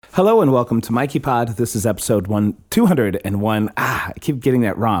Hello and welcome to Mikey Pod. This is episode 201. I keep getting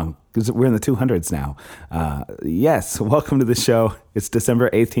that wrong because we're in the 200s now. Yes, welcome to the show. It's December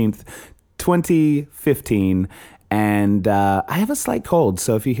 18th, 2015, and I have a slight cold,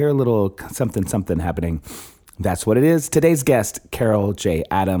 so if you hear a little something happening, that's what it is. Today's guest, Carol J.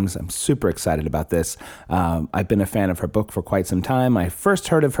 Adams. I'm super excited about this. I've been a fan of her book for quite some time. I first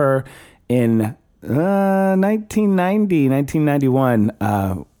heard of her in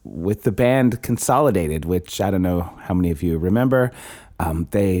 1991 with the band Consolidated, which I don't know how many of you remember.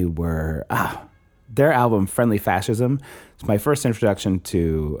 They were their album Friendly Fascism. It's my first introduction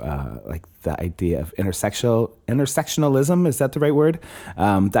to like the idea of intersectionalism. Is that the right word?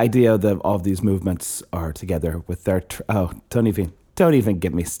 The idea that all of these movements are together with their don't even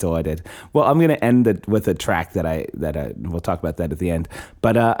get me started. Well, I'm going to end it with a track that we'll talk about that at the end.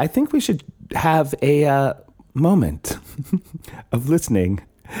 But I think we should have a moment of listening.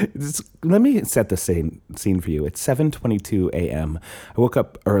 Let me set the scene for you. It's 7:22 a.m. I woke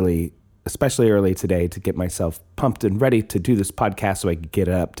up early, especially early today, to get myself pumped and ready to do this podcast so I could get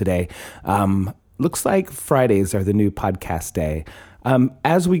it up today. Looks like Fridays are the new podcast day.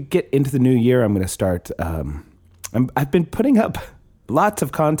 As we get into the new year, I'm going to start. I've been putting up lots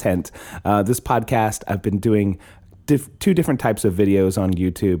of content. This podcast, I've been doing two different types of videos on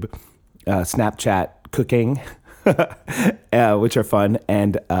YouTube, Snapchat cooking, which are fun,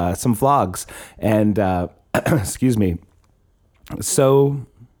 and some vlogs. And excuse me. So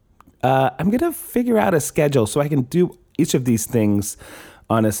I'm going to figure out a schedule so I can do each of these things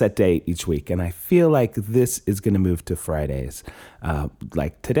on a set day each week. And I feel like this is going to move to Fridays,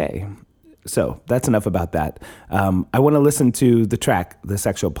 like today. So that's enough about that. I want to listen to the track, The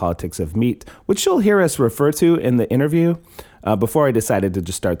Sexual Politics of Meat, which you'll hear us refer to in the interview before I decided to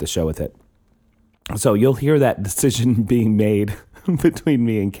just start the show with it. So you'll hear that decision being made between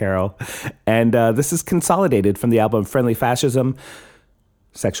me and Carol. And this is Consolidated from the album Friendly Fascism,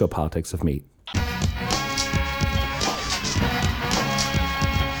 Sexual Politics of Meat.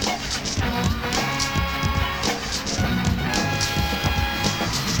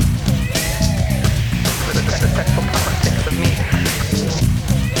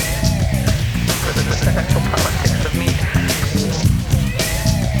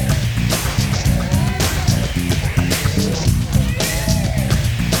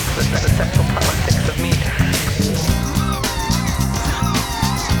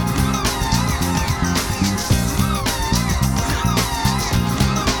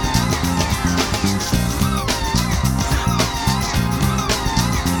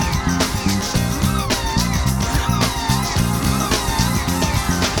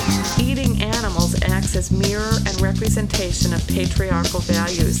 Representation of patriarchal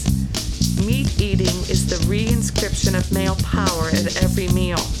values. Meat eating is the reinscription of male power at every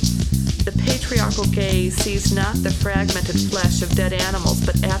meal. The patriarchal gaze sees not the fragmented flesh of dead animals,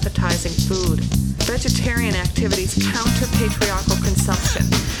 but appetizing food. Vegetarian activities counter patriarchal consumption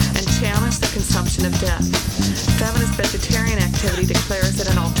and challenge the consumption of death. Feminist vegetarian activity declares that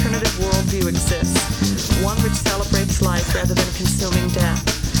an alternative worldview exists, one which celebrates life rather than consuming death.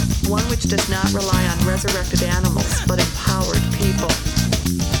 One which does not rely on resurrected animals, but empowered people.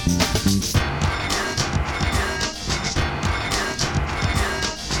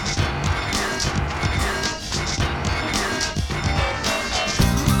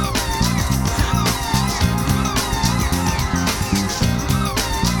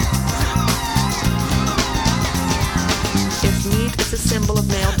 If meat is a symbol of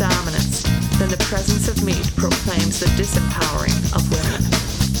male dominance, then the presence of meat proclaims the disempowering of women.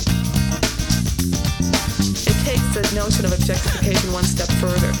 The notion of objectification one step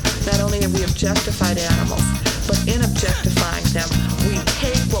further. Not only have we objectified animals, but in objectifying them, we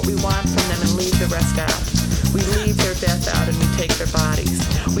take what we want from them and leave the rest out. We leave their death out and we take their bodies.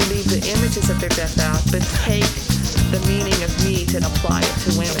 We leave the images of their death out, but take the meaning of meat and apply it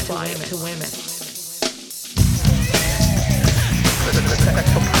to women. The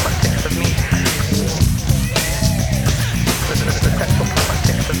sexual politics of meat. The sexual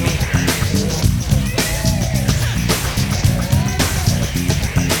politics of meat.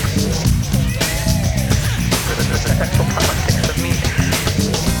 Sexual politics of meat.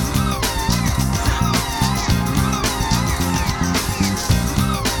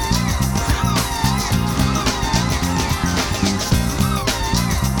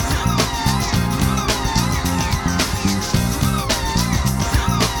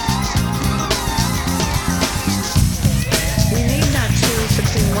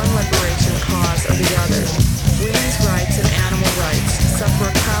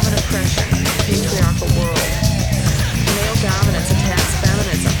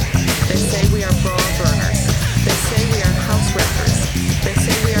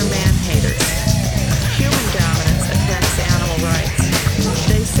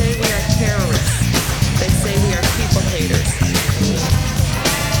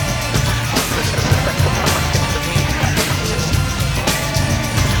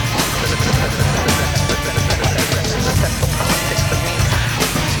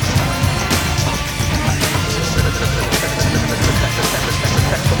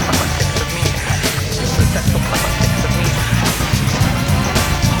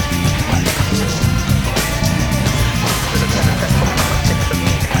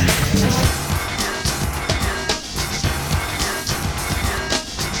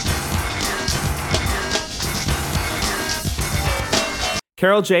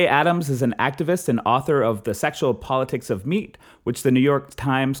 Carol J. Adams is an activist and author of The Sexual Politics of Meat, which the New York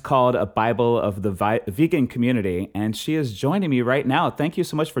Times called a Bible of the vegan community. And she is joining me right now. Thank you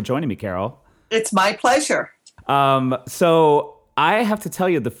so much for joining me, Carol. It's my pleasure. So I have to tell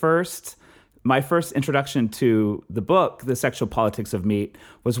you, my first introduction to the book, The Sexual Politics of Meat,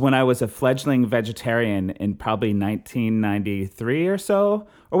 was when I was a fledgling vegetarian in probably 1993 or so.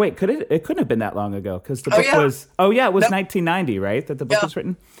 Or wait, it couldn't have been that long ago because the book was, it was 1990, right? That the book was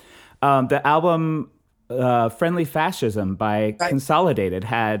written. The album Friendly Fascism by Consolidated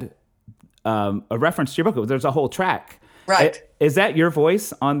had a reference to your book. There's a whole track. Right. Is that your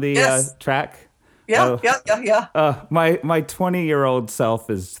voice on the track? Yeah. My 20-year-old self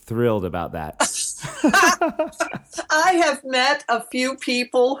is thrilled about that. I have met a few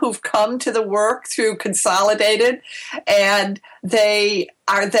people who've come to the work through Consolidated, and they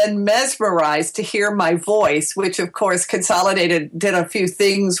are then mesmerized to hear my voice, which of course Consolidated did a few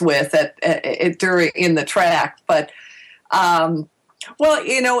things with it during in the track, but. Well,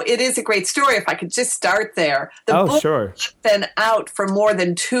 it is a great story. If I could just start there. The book had been out for more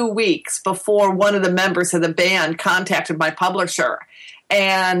than 2 weeks before one of the members of the band contacted my publisher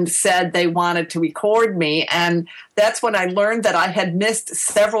and said they wanted to record me. And that's when I learned that I had missed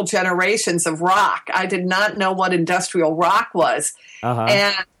several generations of rock. I did not know what industrial rock was. Uh-huh.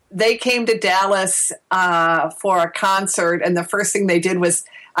 And they came to Dallas for a concert. And the first thing they did was,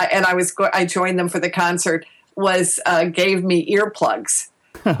 I joined them for the concert, was gave me earplugs.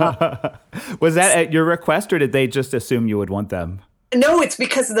 Was that at your request, or did they just assume you would want them? No, it's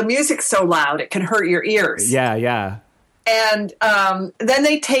because the music's so loud, it can hurt your ears. Yeah. And then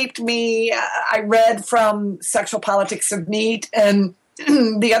they taped me. I read from Sexual Politics of Meat, and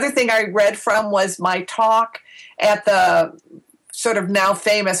the other thing I read from was my talk at the sort of now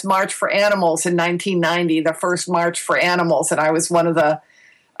famous March for Animals in 1990, the first March for Animals, and I was one of the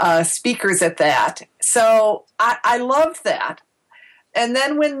speakers at that. So I loved that. And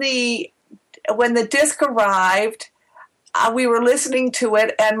then when the disc arrived, we were listening to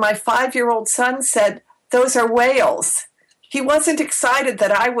it, and my 5-year-old son said, "Those are whales." He wasn't excited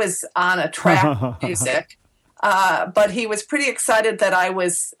that I was on a track of music, but he was pretty excited that I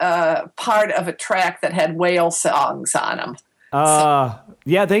was part of a track that had whale songs on them.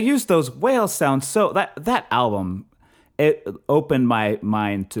 Yeah, they used those whale sounds. So that album, it opened my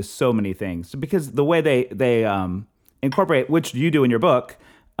mind to so many things because the way they incorporate, which you do in your book,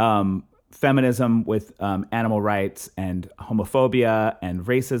 feminism with animal rights and homophobia and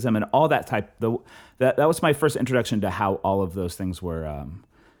racism and all that type. That was my first introduction to how all of those things were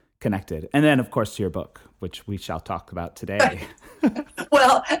connected. And then, of course, to your book, which we shall talk about today.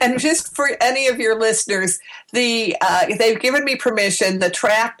 Well, and just for any of your listeners, they've given me permission. The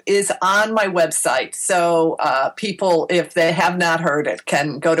track is on my website. So people, if they have not heard it,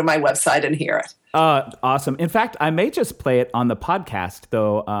 can go to my website and hear it. Awesome. In fact, I may just play it on the podcast,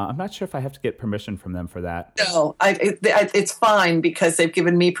 though. I'm not sure if I have to get permission from them for that. No, it's fine because they've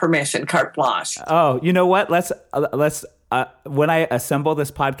given me permission, carte blanche. Oh, you know what? Let's when I assemble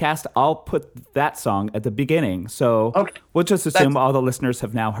this podcast, I'll put that song at the beginning. So we'll just assume all the listeners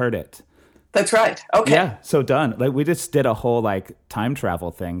have now heard it. That's right. Okay. Yeah. So done. Like we just did a whole time travel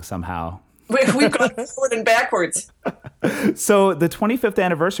thing somehow. We've gone forward and backwards. So the 25th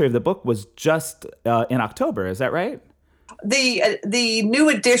anniversary of the book was just in October. Is that right? The new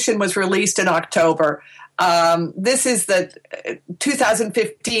edition was released in October. This is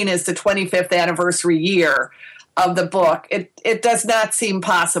 2015 is the 25th anniversary year of the book. It does not seem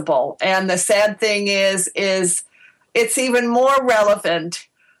possible. And the sad thing is it's even more relevant.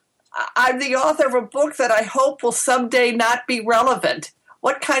 I'm the author of a book that I hope will someday not be relevant.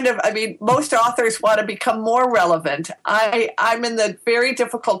 Most authors want to become more relevant. I'm in the very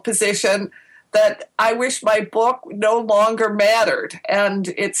difficult position that I wish my book no longer mattered, and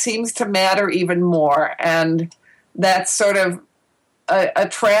it seems to matter even more. And that's sort of a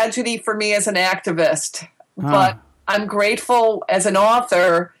tragedy for me as an activist. But I'm grateful as an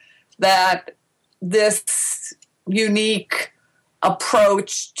author that this unique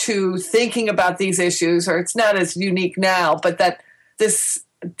approach to thinking about these issues, or it's not as unique now, but that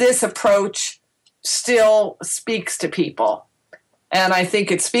this approach still speaks to people. And I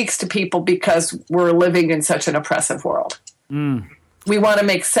think it speaks to people because we're living in such an oppressive world. We want to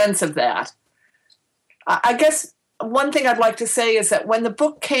make sense of that. I guess one thing I'd like to say is that when the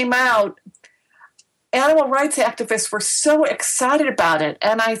book came out, animal rights activists were so excited about it.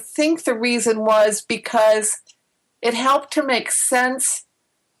 And I think the reason was because it helped to make sense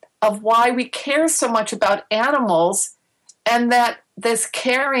of why we care so much about animals, and that this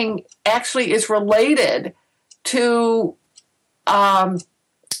caring actually is related to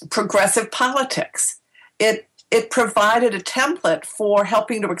progressive politics. It provided a template for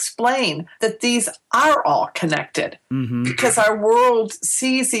helping to explain that these are all connected, because our world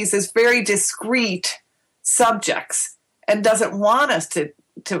sees these as very discrete subjects and doesn't want us to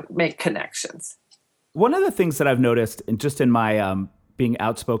make connections. One of the things that I've noticed, just in my being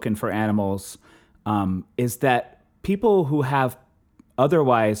outspoken for animals, is that people who have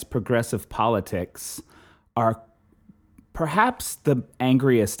otherwise progressive politics are perhaps the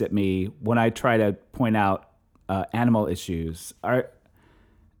angriest at me when I try to point out animal issues.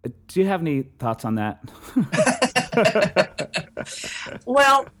 Do you have any thoughts on that?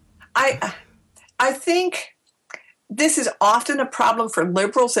 Well, I think this is often a problem for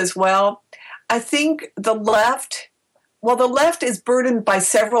liberals as well. I think the left is burdened by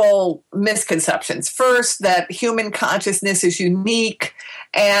several misconceptions. First, that human consciousness is unique,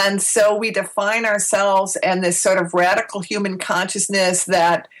 and so we define ourselves and this sort of radical human consciousness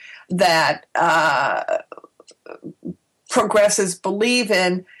that progressives believe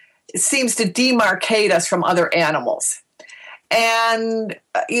in seems to demarcate us from other animals. And,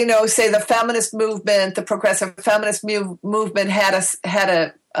 say the feminist movement, the progressive feminist movement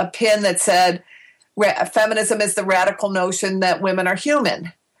had a pin that said, feminism is the radical notion that women are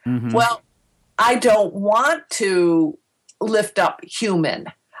human. Mm-hmm. Well, I don't want to lift up human.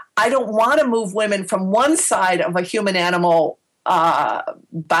 I don't want to move women from one side of a human-animal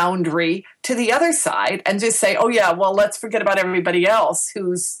boundary to the other side and just say, oh yeah, well, let's forget about everybody else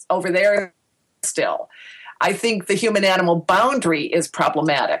who's over there still. I think the human-animal boundary is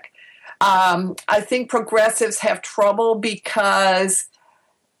problematic. I think progressives have trouble because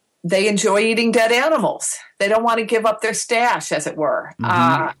they enjoy eating dead animals. They don't want to give up their stash, as it were.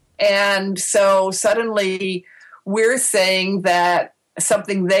 Mm-hmm. And so suddenly we're saying that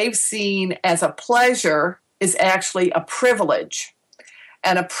something they've seen as a pleasure is actually a privilege.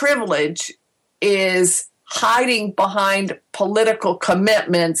 And a privilege is hiding behind political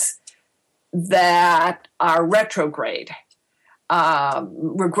commitments that are retrograde,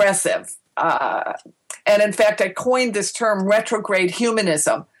 regressive. And in fact, I coined this term retrograde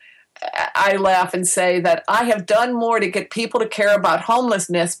humanism. I laugh and say that I have done more to get people to care about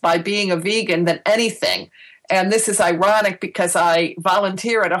homelessness by being a vegan than anything. And this is ironic because I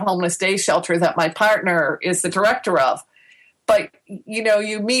volunteer at a homeless day shelter that my partner is the director of. But,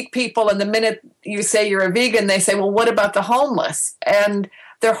 you meet people and the minute you say you're a vegan, they say, well, what about the homeless? And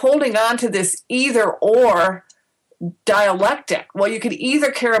they're holding on to this either or dialectic. Well, you can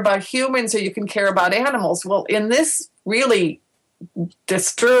either care about humans or you can care about animals. Well, in this really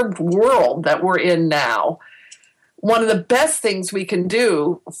disturbed world that we're in now, one of the best things we can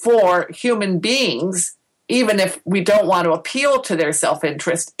do for human beings, even if we don't want to appeal to their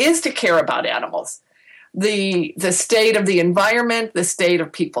self-interest, is to care about animals. The state of the environment, the state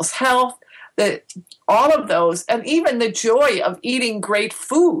of people's health, all of those, and even the joy of eating great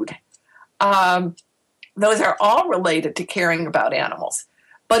food. Those are all related to caring about animals.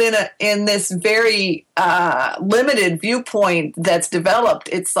 But in this very limited viewpoint that's developed,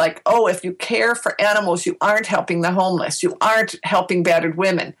 it's like, oh, if you care for animals, you aren't helping the homeless. You aren't helping battered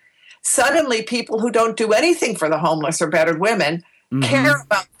women. Suddenly, people who don't do anything for the homeless or battered women care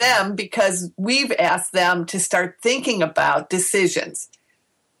about them because we've asked them to start thinking about decisions.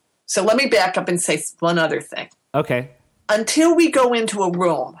 So let me back up and say one other thing. Okay. Until we go into a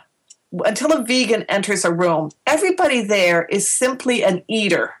room, until a vegan enters a room, everybody there is simply an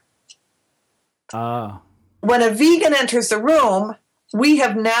eater. When a vegan enters the room, we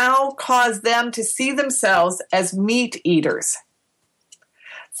have now caused them to see themselves as meat eaters.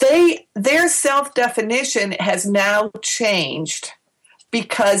 Their self-definition has now changed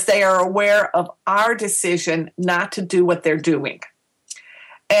because they are aware of our decision not to do what they're doing.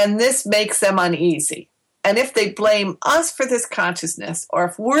 And this makes them uneasy. And if they blame us for this consciousness, or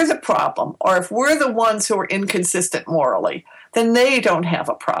if we're the problem, or if we're the ones who are inconsistent morally, then they don't have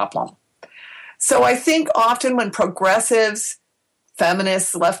a problem. So I think often when progressives,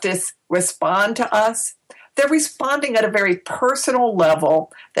 feminists, leftists respond to us, they're responding at a very personal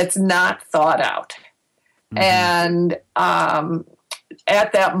level that's not thought out. And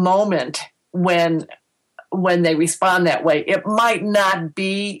at that moment when they respond that way, it might not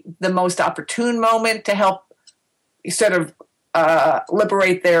be the most opportune moment to help sort of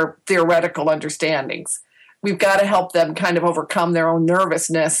liberate their theoretical understandings. We've got to help them kind of overcome their own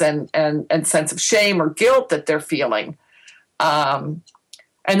nervousness and sense of shame or guilt that they're feeling.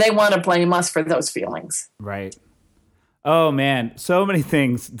 And they want to blame us for those feelings. Right. Oh, man. So many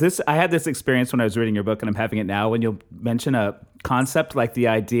things. I had this experience when I was reading your book, and I'm having it now, when you'll mention a concept like the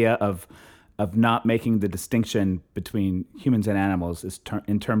idea of of not making the distinction between humans and animals is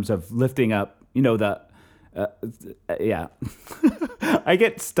in terms of lifting up, yeah. I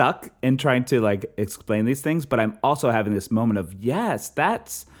get stuck in trying to like explain these things, but I'm also having this moment of, yes,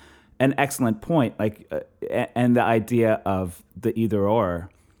 that's an excellent point. Like, and the idea of the either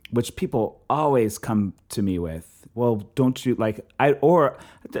or, which people always come to me with. Well, don't you like,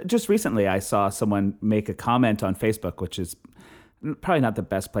 just recently I saw someone make a comment on Facebook, which is probably not the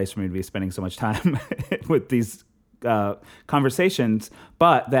best place for me to be spending so much time with these conversations,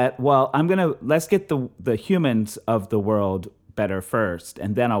 but that, well, let's get the humans of the world better first,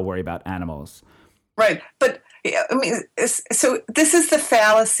 and then I'll worry about animals. Right. But I mean, so this is the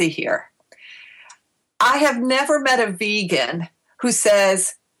fallacy here. I have never met a vegan who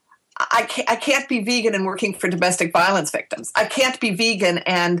says, I can't be vegan and working for domestic violence victims. I can't be vegan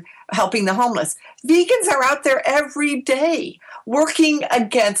and helping the homeless. Vegans are out there every day working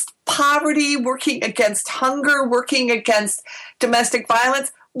against poverty, working against hunger, working against domestic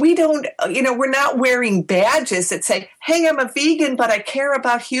violence. We don't, we're not wearing badges that say, hey, I'm a vegan, but I care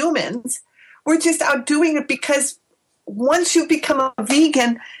about humans. We're just out doing it because once you become a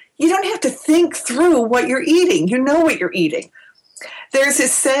vegan, you don't have to think through what you're eating. You know what you're eating. There's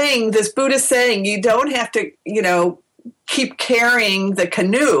this saying, this Buddhist saying, you don't have to, keep carrying the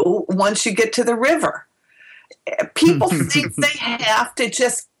canoe once you get to the river. People think they have to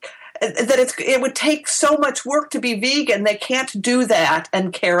that it would take so much work to be vegan, they can't do that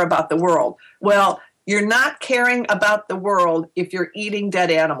and care about the world. Well, you're not caring about the world if you're eating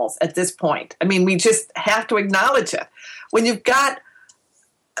dead animals at this point. I mean, we just have to acknowledge it. When you've got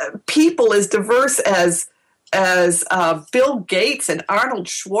people as diverse as Bill Gates and Arnold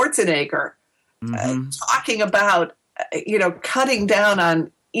Schwarzenegger talking about, cutting down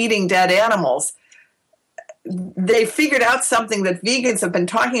on eating dead animals, they figured out something that vegans have been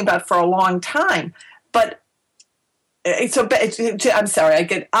talking about for a long time. But I'm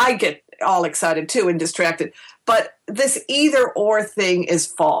sorry, I get all excited too and distracted. But this either or thing is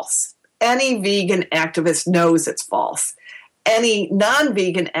false. Any vegan activist knows it's false. Any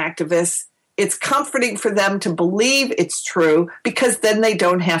non-vegan activist, it's comforting for them to believe it's true because then they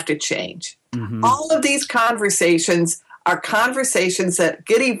don't have to change. Mm-hmm. All of these conversations are conversations that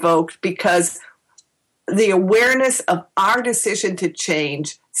get evoked because the awareness of our decision to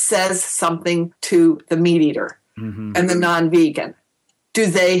change says something to the meat eater and the non-vegan. Do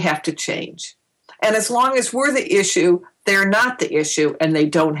they have to change? And as long as we're the issue, they're not the issue and they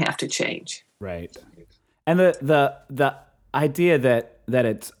don't have to change. Right. And the idea that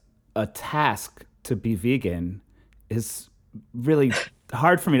it's a task to be vegan is really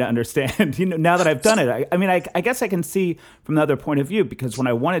hard for me to understand. Now that I've done it, I guess I can see from the other point of view, because when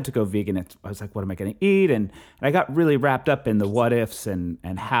I wanted to go vegan, I was like, what am I going to eat? And I got really wrapped up in the what ifs and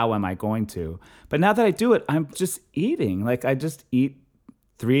how am I going to? But now that I do it, I'm just eating. Like I just eat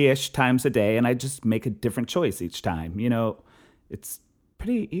 3-ish times a day and I just make a different choice each time. It's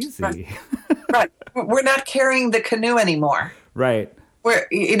pretty easy. Right. We're not carrying the canoe anymore. Right. We're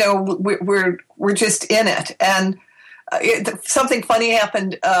just in it. And something funny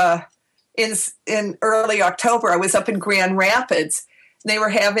happened in early October. I was up in Grand Rapids. They were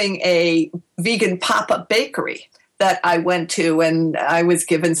having a vegan pop-up bakery that I went to, and I was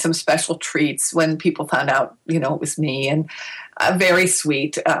given some special treats when people found out, it was me. And very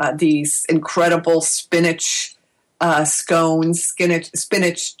sweet. These incredible spinach scones,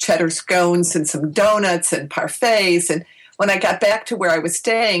 spinach cheddar scones, and some donuts and parfaits. And when I got back to where I was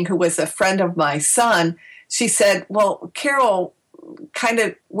staying, who was a friend of my son, she said, well, Carol, kind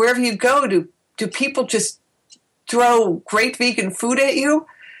of wherever you go, do people just throw great vegan food at you?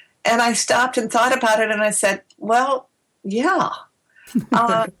 And I stopped and thought about it, and I said, well, yeah.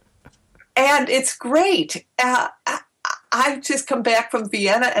 And it's great. I've just come back from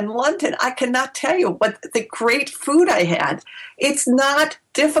Vienna and London. I cannot tell you what the great food I had. It's not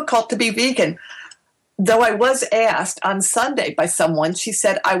difficult to be vegan. Though I was asked on Sunday by someone, she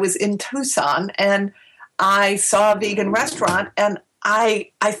said, I was in Tucson and I saw a vegan restaurant and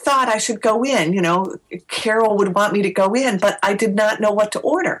I thought I should go in. Carol would want me to go in, but I did not know what to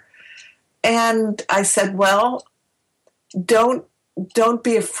order. And I said, well, don't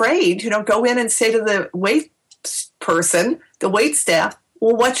be afraid. Go in and say to the wait person, the wait staff,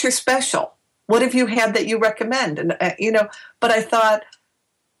 well, what's your special? What have you had that you recommend? And, but I thought,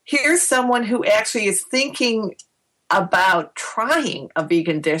 here's someone who actually is thinking about trying a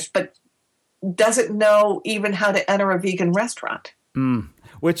vegan dish, but doesn't know even how to enter a vegan restaurant.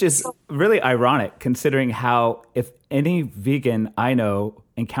 Which is really ironic, considering how if any vegan I know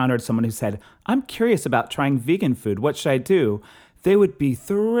encountered someone who said, I'm curious about trying vegan food, what should I do? they would be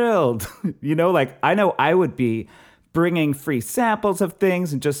thrilled. Like I know I would be bringing free samples of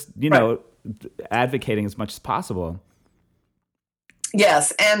things and just, advocating as much as possible.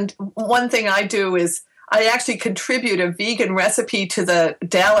 Yes. And one thing I do is I actually contribute a vegan recipe to the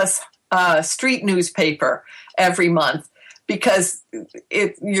Dallas street newspaper every month, because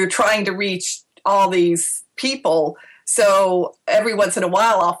you're trying to reach all these people. So every once in a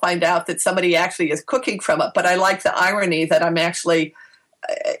while, I'll find out that somebody actually is cooking from it. But I like the irony that I'm actually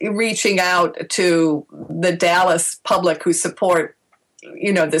reaching out to the Dallas public who support,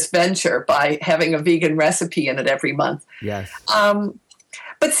 this venture by having a vegan recipe in it every month. Yes.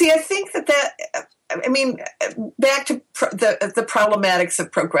 But see, I think back to the problematics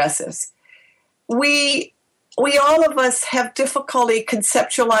of progressives. We all of us have difficulty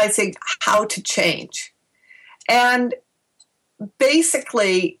conceptualizing how to change. And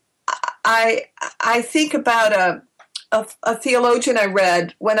basically, I think about a theologian I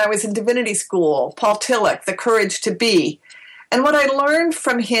read when I was in divinity school, Paul Tillich, The Courage to Be. And what I learned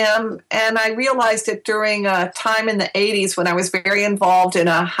from him, and I realized it during a time in the 80s when I was very involved in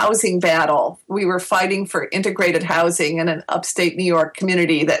a housing battle. We were fighting for integrated housing in an upstate New York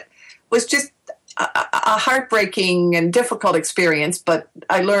community that was just a heartbreaking and difficult experience, but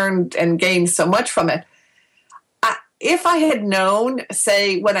I learned and gained so much from it. If I had known,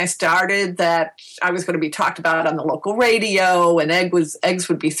 say, when I started that I was going to be talked about on the local radio and eggs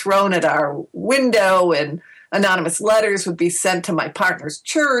would be thrown at our window and anonymous letters would be sent to my partner's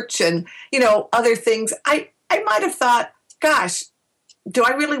church and, other things, I might have thought, gosh, do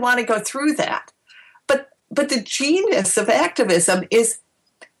I really want to go through that? But the genius of activism is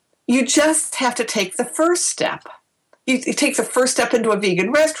you just have to take the first step. You take the first step into a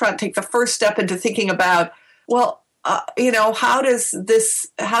vegan restaurant, take the first step into thinking about, well, how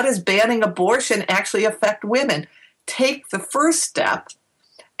does banning abortion actually affect women? Take the first step,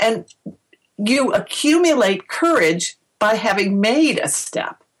 and you accumulate courage by having made a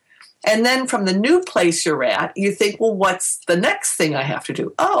step. And then from the new place you're at, you think, well, what's the next thing I have to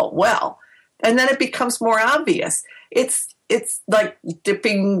do? Oh, well, and then it becomes more obvious. It's like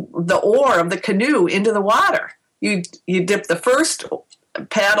dipping the oar of the canoe into the water. You dip the first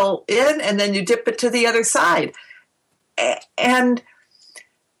paddle in, and then you dip it to the other side. And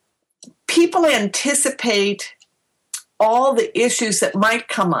people anticipate all the issues that might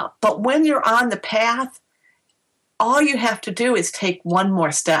come up. But when you're on the path, all you have to do is take one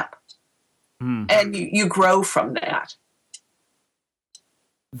more step. And you grow from that.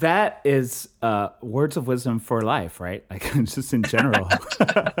 That is words of wisdom for life, right? Like just in general.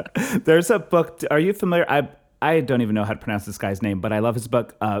 There's a book. Are you familiar? I don't even know how to pronounce this guy's name, but I love his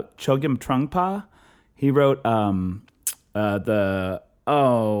book, Chogyam Trungpa. He wrote I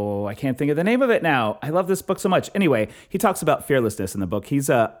can't think of the name of it now. I love this book so much. Anyway, he talks about fearlessness in the book. He's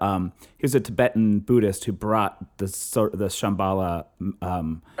a Tibetan Buddhist who brought the Shambhala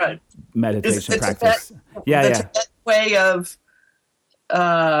meditation practice. Tibetan way of.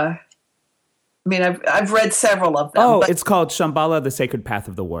 I've read several of them. Oh, it's called Shambhala, the Sacred Path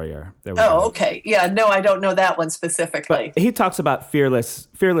of the Warrior. Okay. Yeah, no, I don't know that one specifically. But he talks about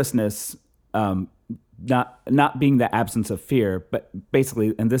fearlessness, not being the absence of fear, but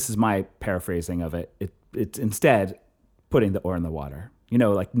basically, and this is my paraphrasing of it, it's instead putting the oar in the water.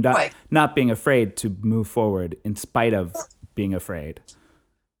 Not being afraid to move forward in spite of being afraid.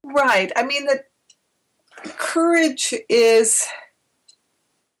 Right. The courage is...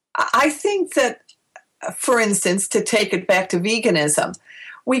 I think that, for instance, to take it back to veganism,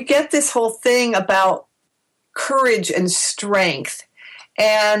 we get this whole thing about courage and strength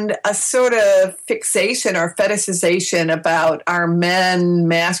and a sort of fixation or fetishization about our men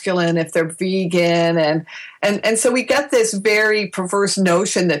masculine if they're vegan. And so we get this very perverse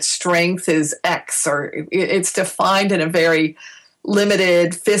notion that strength is X, or it's defined in a very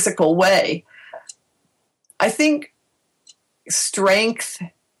limited physical way. I think strength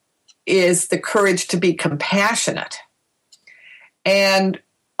is the courage to be compassionate. And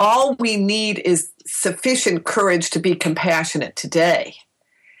all we need is sufficient courage to be compassionate today.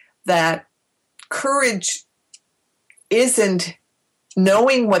 That courage isn't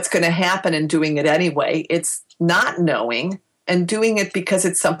knowing what's going to happen and doing it anyway. It's not knowing and doing it because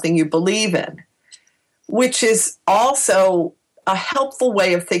it's something you believe in, which is also a helpful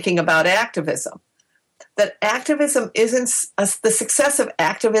way of thinking about activism. That activism the success of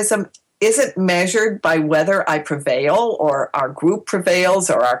activism isn't measured by whether I prevail or our group prevails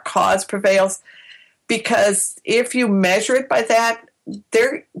or our cause prevails. Because if you measure it by that,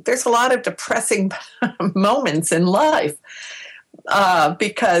 there's a lot of depressing moments in life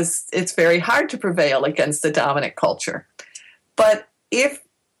because it's very hard to prevail against the dominant culture. But if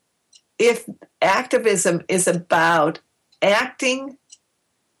activism is about acting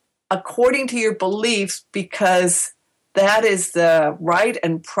according to your beliefs because that is the right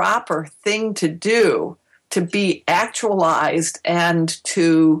and proper thing to do, to be actualized and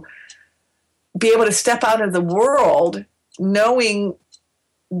to be able to step out of the world knowing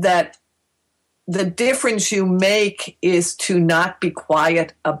that the difference you make is to not be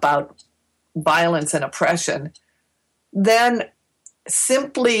quiet about violence and oppression, then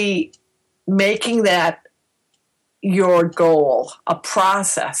simply making that your goal, a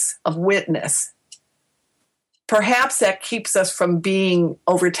process of witness, perhaps that keeps us from being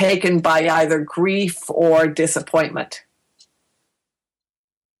overtaken by either grief or disappointment.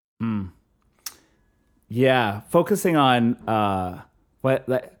 Yeah, focusing on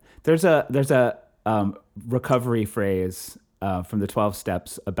there's a recovery phrase from the 12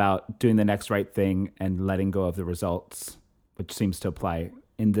 steps about doing the next right thing and letting go of the results, which seems to apply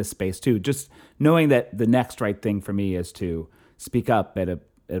in this space too. Just knowing that the next right thing for me is to speak up at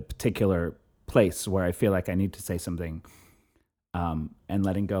a particular place where I feel like I need to say something, and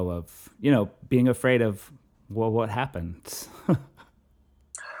letting go of, being afraid of, what happens.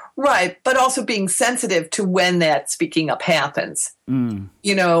 Right, but also being sensitive to when that speaking up happens.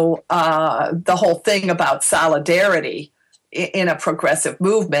 The whole thing about solidarity in a progressive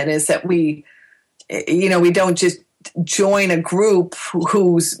movement is that we don't just join a group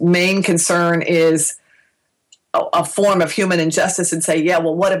whose main concern is a form of human injustice and say, yeah,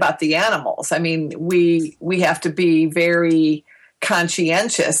 well, what about the animals? I mean, we have to be very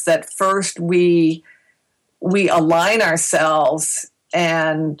conscientious that first we align ourselves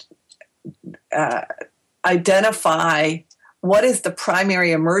and identify what is the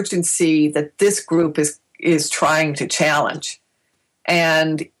primary emergency that this group is trying to challenge.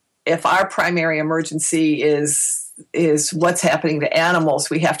 And if our primary emergency is what's happening to animals,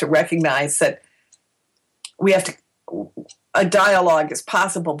 we have to recognize that a dialogue is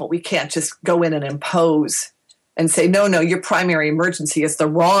possible, but we can't just go in and impose and say, no, your primary emergency is the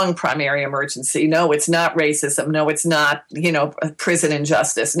wrong primary emergency. No, it's not racism. No, it's not, prison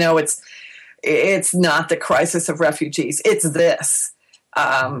injustice. No, it's not the crisis of refugees. It's this.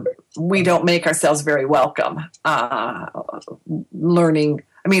 We don't make ourselves very welcome. Learning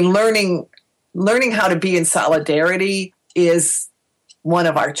how to be in solidarity is one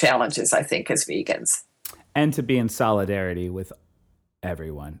of our challenges, I think, as vegans. And to be in solidarity with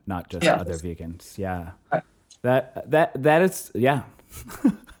everyone, not just other vegans. Yeah. Right. That is, yeah.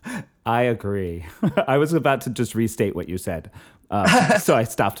 I agree. I was about to just restate what you said. So I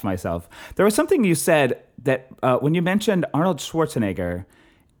stopped myself. There was something you said that when you mentioned Arnold Schwarzenegger,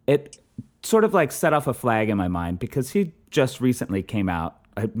 it sort of like set off a flag in my mind because he just recently came out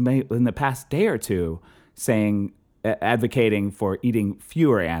in the past day or two advocating for eating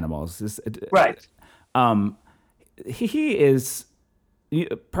fewer animals. Right. He is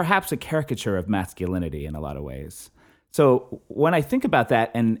perhaps a caricature of masculinity in a lot of ways. So when I think about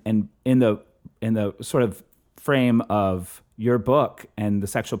that, and in the sort of frame of your book and the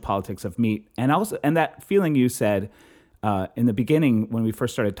sexual politics of meat, and that feeling you said in the beginning when we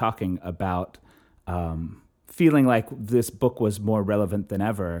first started talking about feeling like this book was more relevant than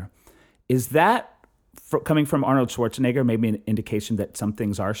ever, is that coming from Arnold Schwarzenegger maybe an indication that some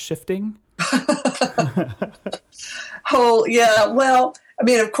things are shifting? Oh, yeah. Well, I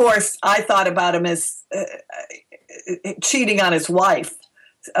mean, of course, I thought about him as cheating on his wife.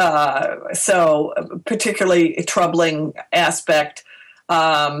 So particularly a troubling aspect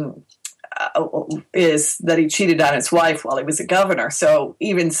is that he cheated on his wife while he was a governor. So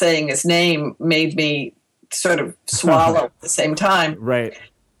even saying his name made me sort of swallow at the same time. Right.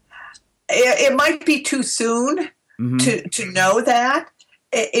 It might be too soon to know that.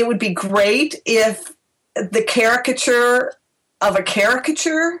 It would be great if the caricature of a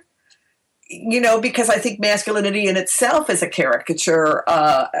caricature, because I think masculinity in itself is a caricature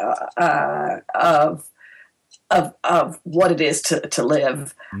of what it is to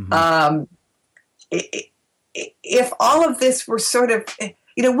live. Mm-hmm. If all of this were sort of,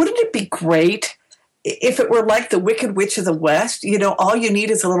 wouldn't it be great if it were like the Wicked Witch of the West? All you need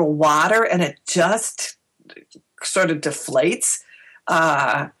is a little water and it just sort of deflates.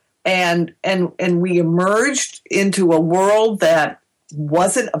 And we emerged into a world that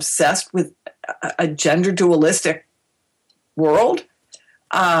wasn't obsessed with a gender dualistic world.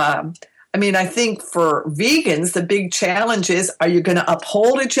 I think for vegans, the big challenge is, are you going to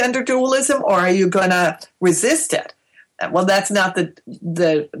uphold a gender dualism or are you going to resist it? Well, that's not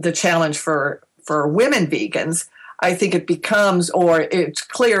the challenge for women vegans. I think it becomes, or it's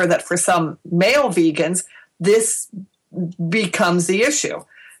clear that for some male vegans, this becomes the issue.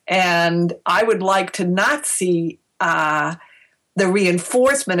 And I would like to not see the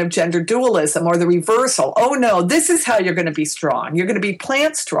reinforcement of gender dualism or the reversal. Oh, no, this is how you're going to be strong. You're going to be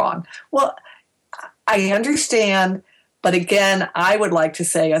plant strong. Well, I understand. But again, I would like to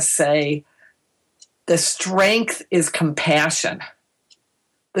say the strength is compassion.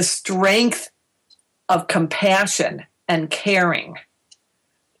 The strength of compassion and caring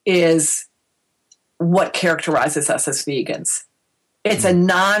is what characterizes us as vegans. It's a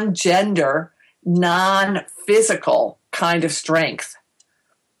non-gender, non-physical kind of strength.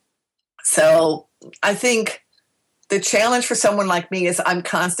 So I think the challenge for someone like me is I'm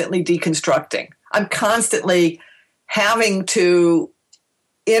constantly deconstructing. I'm constantly having to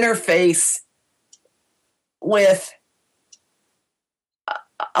interface with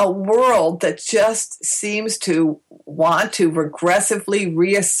a world that just seems to want to regressively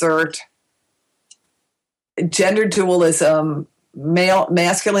reassert gender dualism,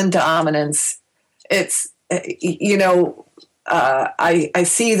 masculine dominance. It's, I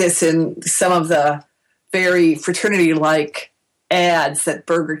see this in some of the very fraternity-like ads that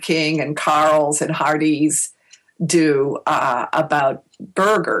Burger King and Carl's and Hardee's do about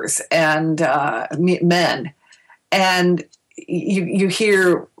burgers and men. And you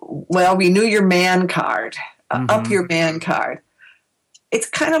hear, well, renew your man card, up your man card. It's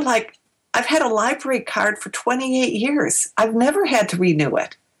kind of like, I've had a library card for 28 years. I've never had to renew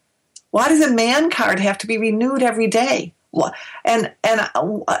it. Why does a man card have to be renewed every day? And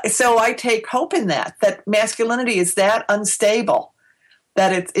so I take hope in that masculinity is that unstable,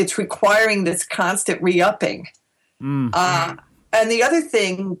 that it's requiring this constant re-upping. And the other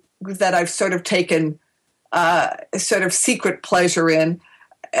thing that I've sort of taken sort of secret pleasure in,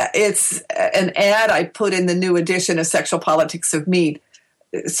 it's an ad I put in the new edition of Sexual Politics of Meat,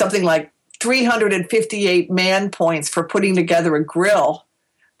 something like 358 man points for putting together a grill,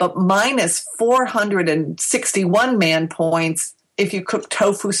 but minus 461 man points if you cook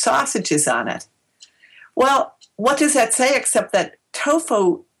tofu sausages on it. Well, what does that say except that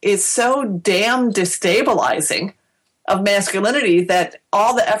tofu is so damn destabilizing of masculinity that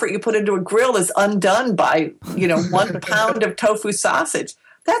all the effort you put into a grill is undone by, 1 pound of tofu sausage.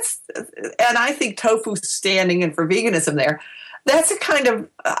 And I think tofu standing in for veganism there. That's a kind of,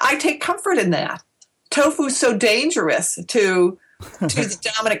 I take comfort in that. Tofu's so dangerous to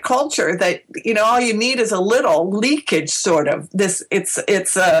the dominant culture that, all you need is a little leakage sort of. You're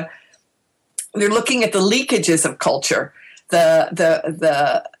looking at the leakages of culture,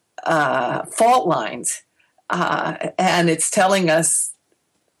 the fault lines. And it's telling us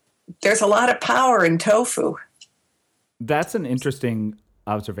there's a lot of power in tofu. That's an interesting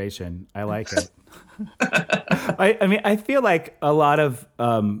observation. I like it. I feel like a lot of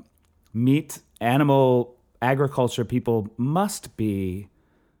meat, animal agriculture people must be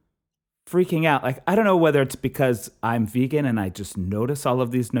freaking out. Like, I don't know whether it's because I'm vegan and I just notice all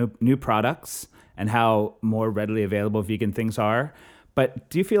of these new products and how more readily available vegan things are. But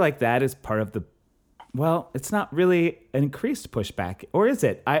do you feel like that is part of the, well, it's not really an increased pushback, or is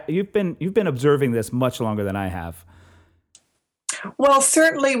it? You've been observing this much longer than I have. Well,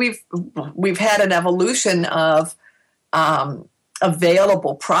 certainly we've had an evolution of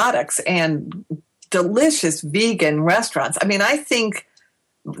available products and delicious vegan restaurants. I mean, I think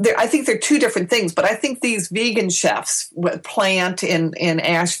they're two different things, but I think these vegan chefs, Plant in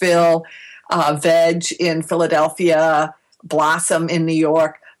Asheville, Veg in Philadelphia, Blossom in New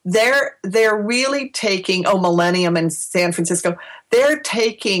York, they're really taking, Millennium in San Francisco, they're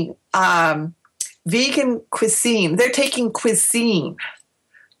taking vegan cuisine. They're taking cuisine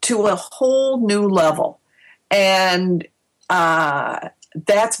to a whole new level. And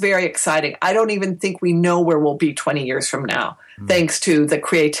that's very exciting. I don't even think we know where we'll be 20 years from now, thanks to the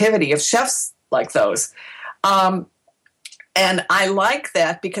creativity of chefs like those. And I like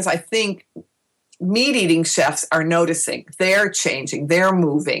that because I think meat-eating chefs are noticing. They're changing. They're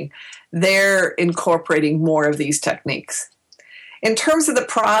moving. They're incorporating more of these techniques. In terms of the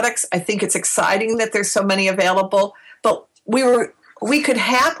products, I think it's exciting that there's so many available. But we could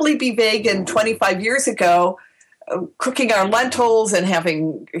happily be vegan 25 years ago, cooking our lentils and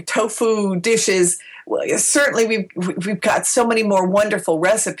having tofu dishes. Well, certainly we've got so many more wonderful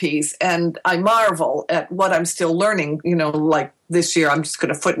recipes, and I marvel at what I'm still learning. Like this year, I'm just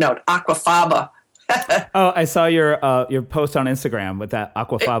going to footnote aquafaba. Oh, I saw your post on Instagram with that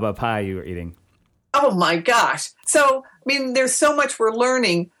aquafaba pie you were eating. Oh my gosh. So, there's so much we're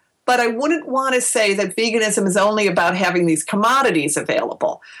learning, but I wouldn't want to say that veganism is only about having these commodities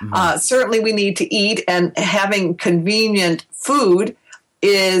available. Mm-hmm. Certainly we need to eat, and having convenient food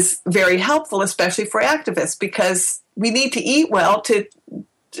is very helpful, especially for activists, because need to eat well to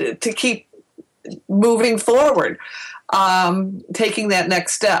keep moving forward, taking that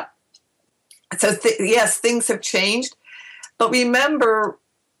next step. So yes, things have changed, but remember,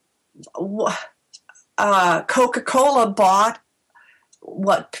 Coca-Cola bought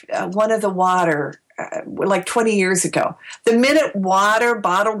one of the water like 20 years ago. The minute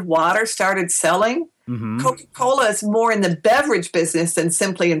bottled water started selling, Coca-Cola is more in the beverage business than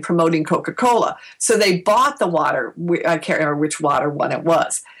simply in promoting Coca-Cola. So they bought the water. I can't remember which water one it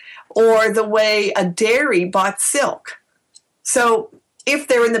was. Or the way a dairy bought Silk. So if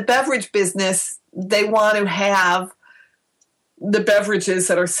they're in the beverage business, they want to have the beverages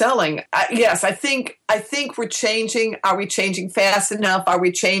that are selling. Yes, I think we're changing. Are we changing fast enough? Are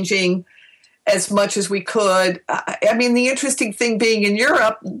we changing as much as we could? I mean, the interesting thing being in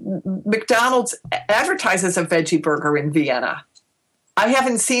Europe, McDonald's advertises a veggie burger in Vienna. I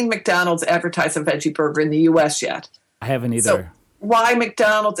haven't seen McDonald's advertise a veggie burger in the U.S. yet. I haven't either. So why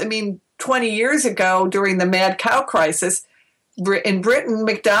McDonald's? I mean, 20 years ago during the mad cow crisis, in Britain,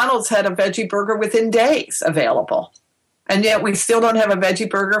 McDonald's had a veggie burger within days available. And yet we still don't have a veggie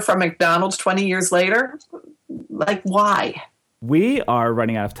burger from McDonald's 20 years later. Like, why? We are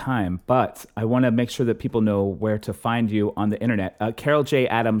running out of time, but I want to make sure that people know where to find you on the internet.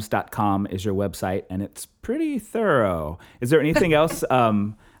 CarolJAdams.com is your website, and it's pretty thorough. Is there anything else?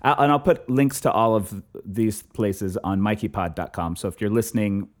 And I'll put links to all of these places on MikeyPod.com. So if you're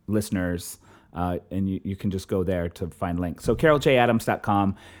listeners, and you can just go there to find links. So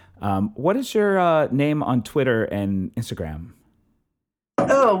CarolJAdams.com. What is your name on Twitter and Instagram?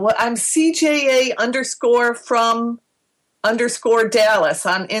 Oh, well, I'm CJA_from_Dallas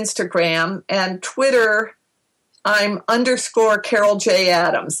on Instagram, and Twitter, I'm _Carol J.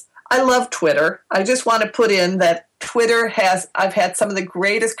 Adams. I love Twitter. I just want to put in that I've had some of the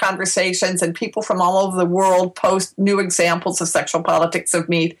greatest conversations, and people from all over the world post new examples of sexual politics of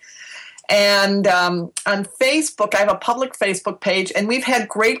meat. And on Facebook, I have a public Facebook page, and we've had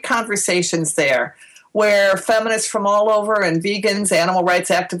great conversations there where feminists from all over and vegans, animal rights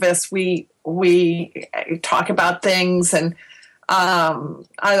activists, we talk about things. And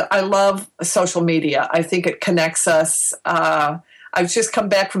I love social media. I think it connects us. I've just come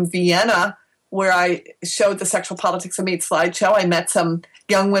back from Vienna, where I showed the Sexual Politics of Meat slideshow. I met some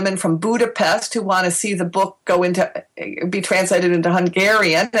young women from Budapest who want to see the book be translated into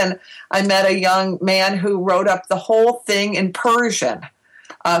Hungarian. And I met a young man who wrote up the whole thing in Persian,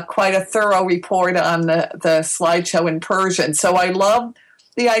 quite a thorough report on the slideshow in Persian. So I love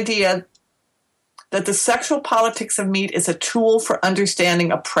the idea that the Sexual Politics of Meat is a tool for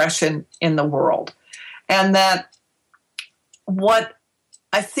understanding oppression in the world. And that what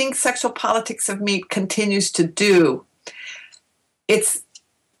I think Sexual Politics of Meat continues to do, it's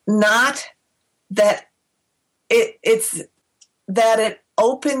not that it's that it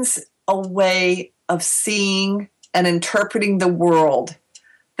opens a way of seeing and interpreting the world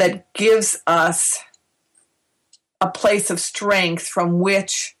that gives us a place of strength from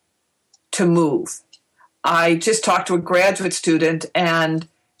which to move. I just talked to a graduate student, and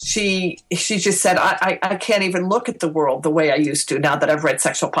she just said, I can't even look at the world the way I used to now that I've read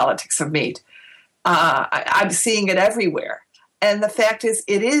Sexual Politics of Meat. I'm seeing it everywhere. And the fact is,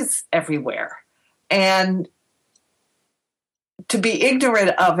 it is everywhere. And to be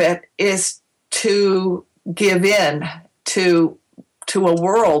ignorant of it is to give in to a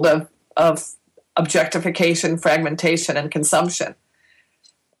world of objectification, fragmentation, and consumption.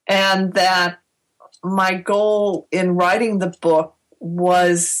 And that my goal in writing the book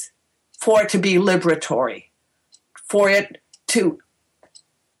was for it to be liberatory, for it to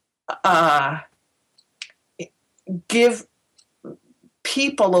give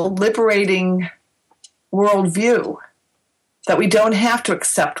people a liberating worldview, that we don't have to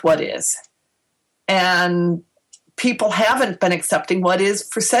accept what is. And people haven't been accepting what is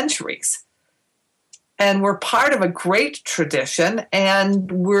for centuries. And we're part of a great tradition,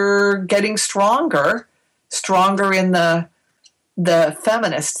 and we're getting stronger in the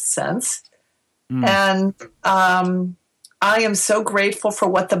feminist sense. And I am so grateful for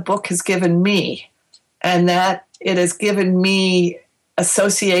what the book has given me, and that it has given me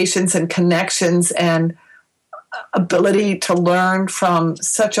associations and connections and ability to learn from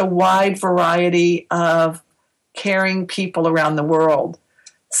such a wide variety of caring people around the world.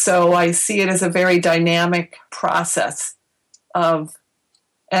 So I see it as a very dynamic process of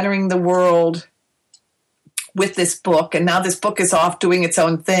entering the world with this book. And now this book is off doing its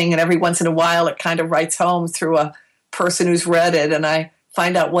own thing. And every once in a while, it kind of writes home through a person who's read it. And I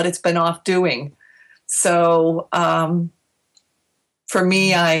find out what it's been off doing. So for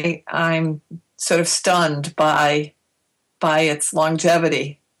me, I'm sort of stunned by by its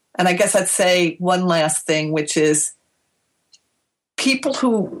longevity. And I guess I'd say one last thing, which is people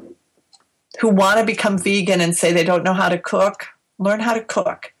who want to become vegan and say they don't know how to cook, learn how to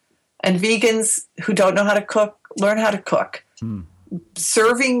cook. And vegans who don't know how to cook, learn how to cook.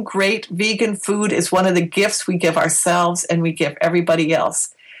 Serving great vegan food is one of the gifts we give ourselves and we give everybody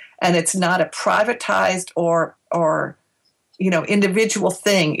else. And it's not a privatized or individual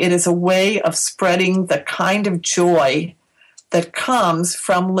thing. It is a way of spreading the kind of joy that comes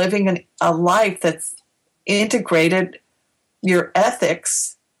from living a life that's integrated your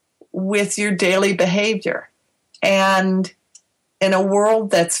ethics with your daily behavior. And in a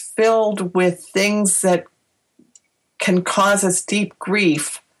world that's filled with things that can cause us deep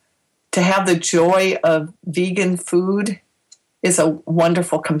grief, to have the joy of vegan food is a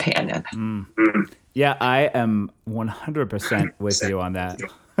wonderful companion. Yeah, I am 100% with you on that.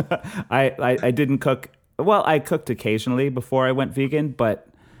 I didn't cook. Well, I cooked occasionally before I went vegan, but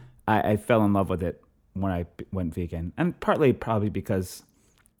I fell in love with it when I went vegan. And partly probably because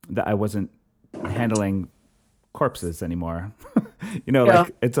I wasn't handling corpses anymore.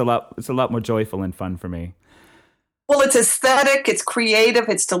 Like it's a lot more joyful and fun for me. Well, it's aesthetic, it's creative,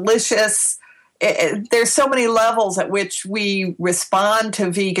 it's delicious. There's so many levels at which we respond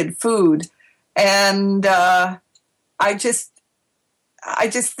to vegan food. And I just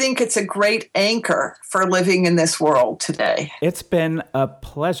think it's a great anchor for living in this world today. It's been a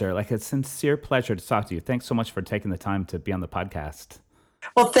pleasure, like a sincere pleasure to talk to you. Thanks so much for taking the time to be on the podcast.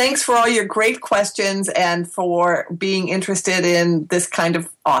 Well, thanks for all your great questions and for being interested in this kind of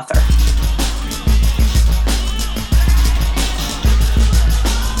author.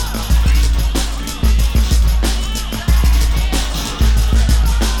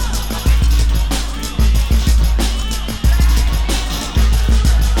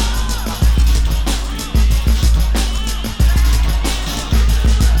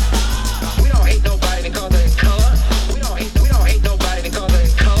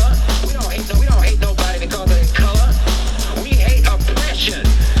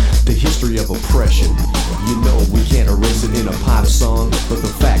 Oppression. You know we can't erase it in a pop song, but the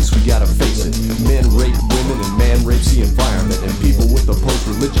facts, we gotta face it. Men rape women and man rapes the environment, and people with opposed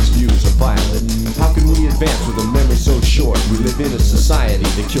religious views are violent. How can we advance with a memory so short? We live in a society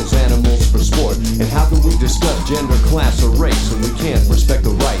that kills animals for sport. And how can we discuss gender, class, or race when we can't respect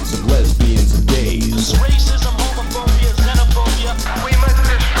the rights of lesbians and gays? Racism, homophobia, xenophobia. We must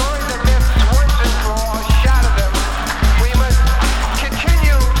destroy the myths once and for all, shatter them. We must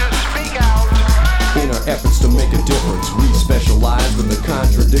continue to speak out. In our efforts to make a difference, we specialize. When the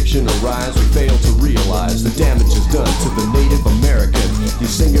contradiction arises, we fail to realize the damage is done to the Native American.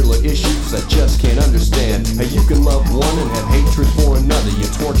 These singular issues I just can't understand. How you can love one and have hatred for another. You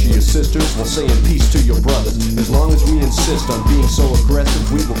torture your sisters while saying peace to your brothers. As long as we insist on being so aggressive,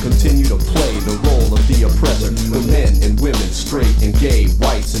 we will continue to play the role of the oppressor. When men and women, straight and gay,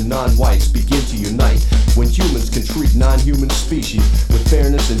 whites and non-whites begin to unite. When humans can treat non-human species with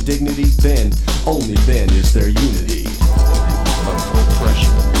fairness and dignity, then, only then is there unity.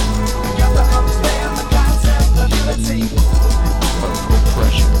 Oppression. You have to understand the concept of unity.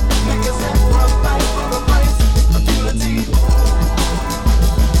 Oppression. Niggas that run fight for the place of unity.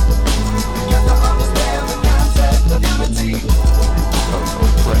 You have to understand the concept of unity.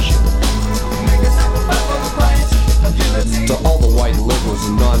 Oppression. Niggas that fight for the place of unity. To all the white liberals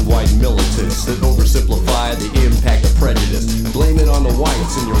and non-white militants that oversimplify the impact of prejudice, blame it on the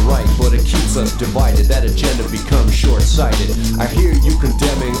whites and you're right, but it keeps us divided. That agenda becomes short-sighted. I hear you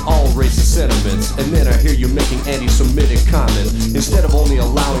condemning all racist sentiments, and then I hear you making anti-Semitic comments. Instead of only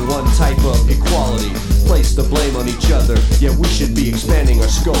allowing one type of equality, place the blame on each other. Yeah, we should be expanding our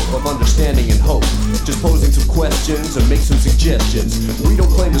scope of understanding and hope. Just posing some questions and make some suggestions. We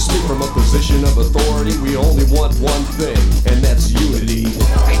don't claim to speak from a position of authority. We only want one thing, and that's unity.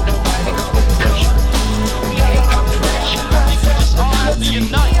 Ain't nobody gonna oppression. We hate oppression. We just are the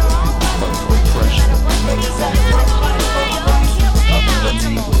unite. Oppression. Niggas that run fight for the place of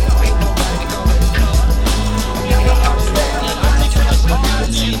unity. Ain't nobody gonna color. We hate oppression. We just are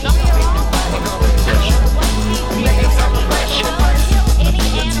the unite. Ain't nobody gonna oppression. Niggas that oppression.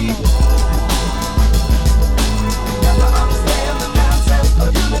 Unity. Never understand the concept of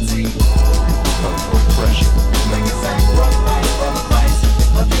unity. Oppression. Niggas that run fight for the place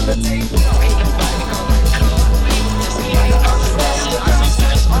of unity. Ain't nobody gonna color. We hate oppression.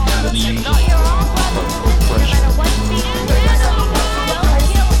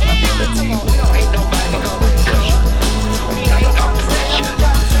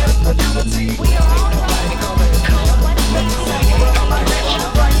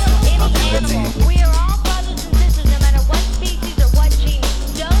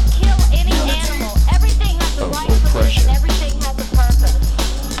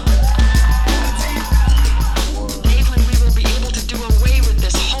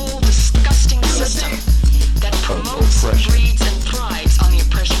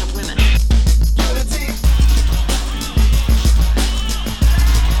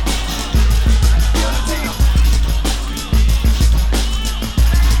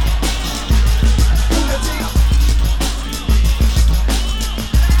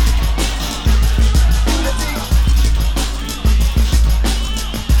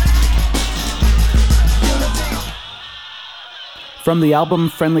 From the album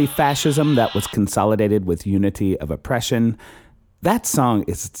Friendly Fascism that was consolidated with Unity of Oppression. That song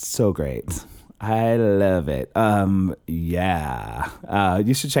is so great. I love it.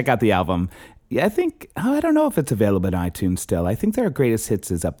 You should check out the album. Yeah, I don't know if it's available on iTunes still. I think their greatest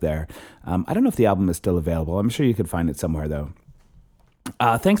hits is up there. I don't know if the album is still available. I'm sure you could find it somewhere, though.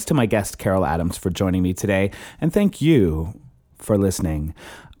 Thanks to my guest, Carol Adams, for joining me today. And thank you for listening.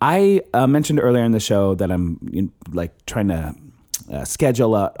 I mentioned earlier in the show that I'm trying to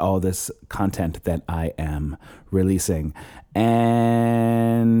schedule out all this content that I am releasing.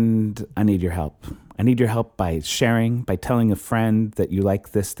 And I need your help. I need your help by sharing, by telling a friend that you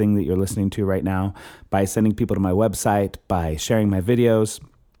like this thing that you're listening to right now, by sending people to my website, by sharing my videos,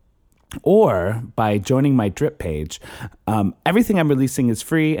 or by joining my Drip page. Everything I'm releasing is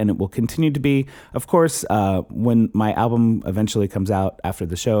free, and it will continue to be. Of course, when my album eventually comes out after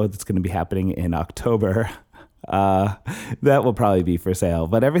the show, that's going to be happening in October, that will probably be for sale.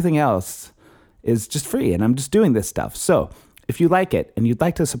 But everything else is just free, and I'm just doing this stuff. So if you like it and you'd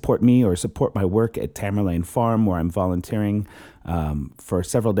like to support me or support my work at Tamerlane Farm, where I'm volunteering for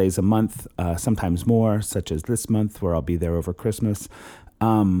several days a month, sometimes more, such as this month where I'll be there over Christmas,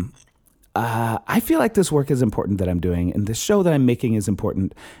 I feel like this work is important that I'm doing, and the show that I'm making is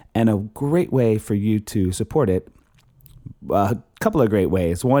important, and a great way for you to support it, a couple of great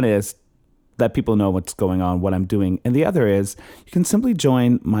ways. One is let people know what's going on, what I'm doing, and the other is you can simply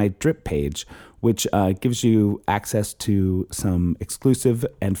join my Drip page, which gives you access to some exclusive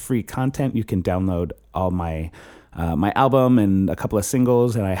and free content. You can download all my album and a couple of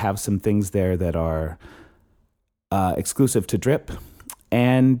singles, and I have some things there that are exclusive to Drip.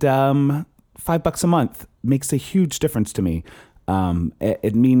 And $5 a month makes a huge difference to me.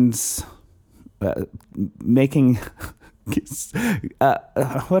 It means making...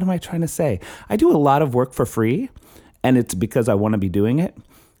 what am I trying to say? I do a lot of work for free, and it's because I want to be doing it.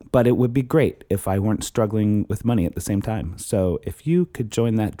 But it would be great if I weren't struggling with money at the same time. So if you could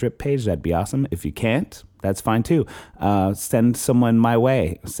join that Drip page, that'd be awesome. If you can't, that's fine too. Send someone my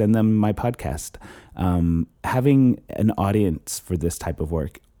way. Send them my podcast. Having an audience for this type of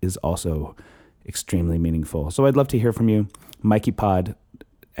work is also extremely meaningful. So I'd love to hear from you.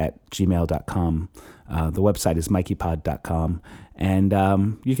 MikeyPod@gmail.com. The website is MikeyPod.com. And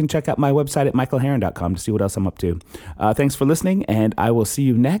you can check out my website at michaelherron.com to see what else I'm up to. Thanks for listening, and I will see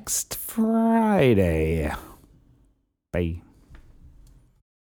you next Friday. Bye.